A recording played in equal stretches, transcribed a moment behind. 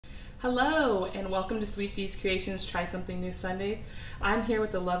Hello and welcome to Sweet D's Creations Try Something New Sundays. I'm here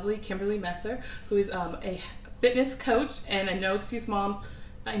with the lovely Kimberley Messer, who is a fitness coach and a No Excuse Mom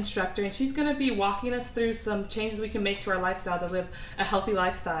instructor, and she's going to be walking us through some changes we can make to our lifestyle to live a healthy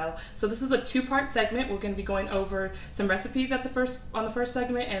lifestyle. So this is a two-part segment. We're going to be going over some recipes on the first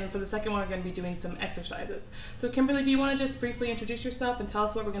segment, and for the second one we're going to be doing some exercises. So Kimberley, do you want to just briefly introduce yourself and tell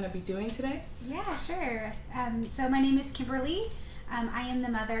us what we're going to be doing today? Yeah, sure. So my name is Kimberley. I am the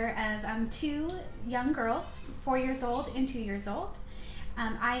mother of two young girls, 4 years old and 2 years old.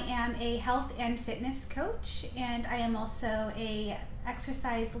 I am a health and fitness coach, and I am also a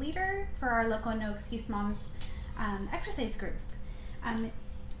exercise leader for our local No Excuse Moms exercise group.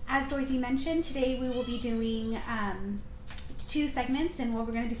 As Dorothy mentioned, today we will be doing two segments, and we're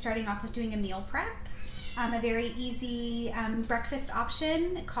going to be starting off with doing a meal prep, a very easy breakfast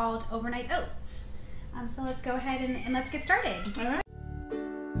option called overnight oats. So let's go ahead and let's get started. All right.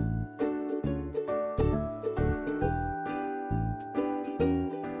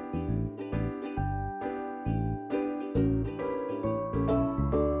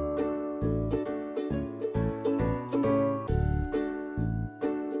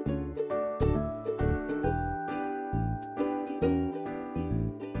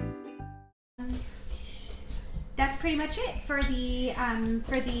 That's pretty much it for the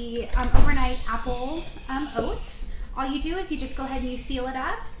overnight apple oats. All you do is you just go ahead and you seal it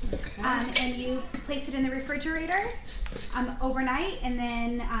up, and you place it in the refrigerator overnight, and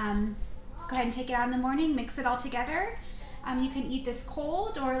then just go ahead and take it out in the morning, mix it all together. You can eat this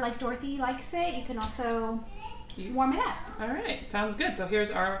cold, or like Dorothy likes it, you can also warm it up. All right, sounds good. So here's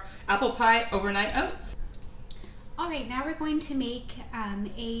our apple pie overnight oats. All right, now we're going to make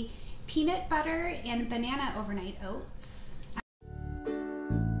a peanut butter and banana overnight oats.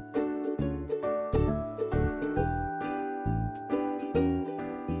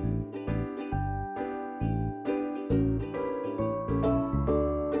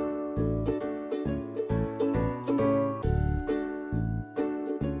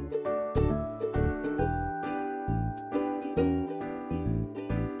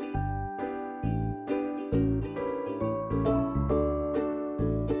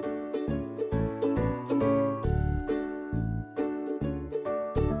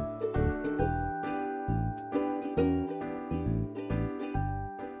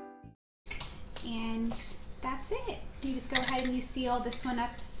 And that's it. You just go ahead and you seal this one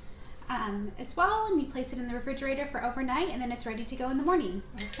up as well, and you place it in the refrigerator for overnight, and then it's ready to go in the morning.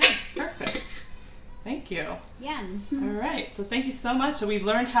 Okay, perfect. Thank you. Yum. All right, so thank you so much. So we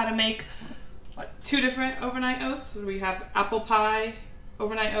learned how to make two different overnight oats. We have apple pie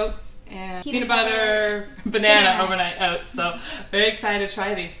overnight oats and peanut butter banana overnight oats. So very excited to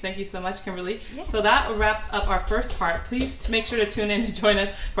try these. Thank you so much, Kimberly. Yes. So that wraps up our first part. Please make sure to tune in to join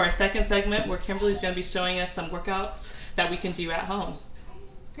us for our second segment, where Kimberly's going to be showing us some workout that we can do at home.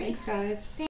 Great. Thanks, guys.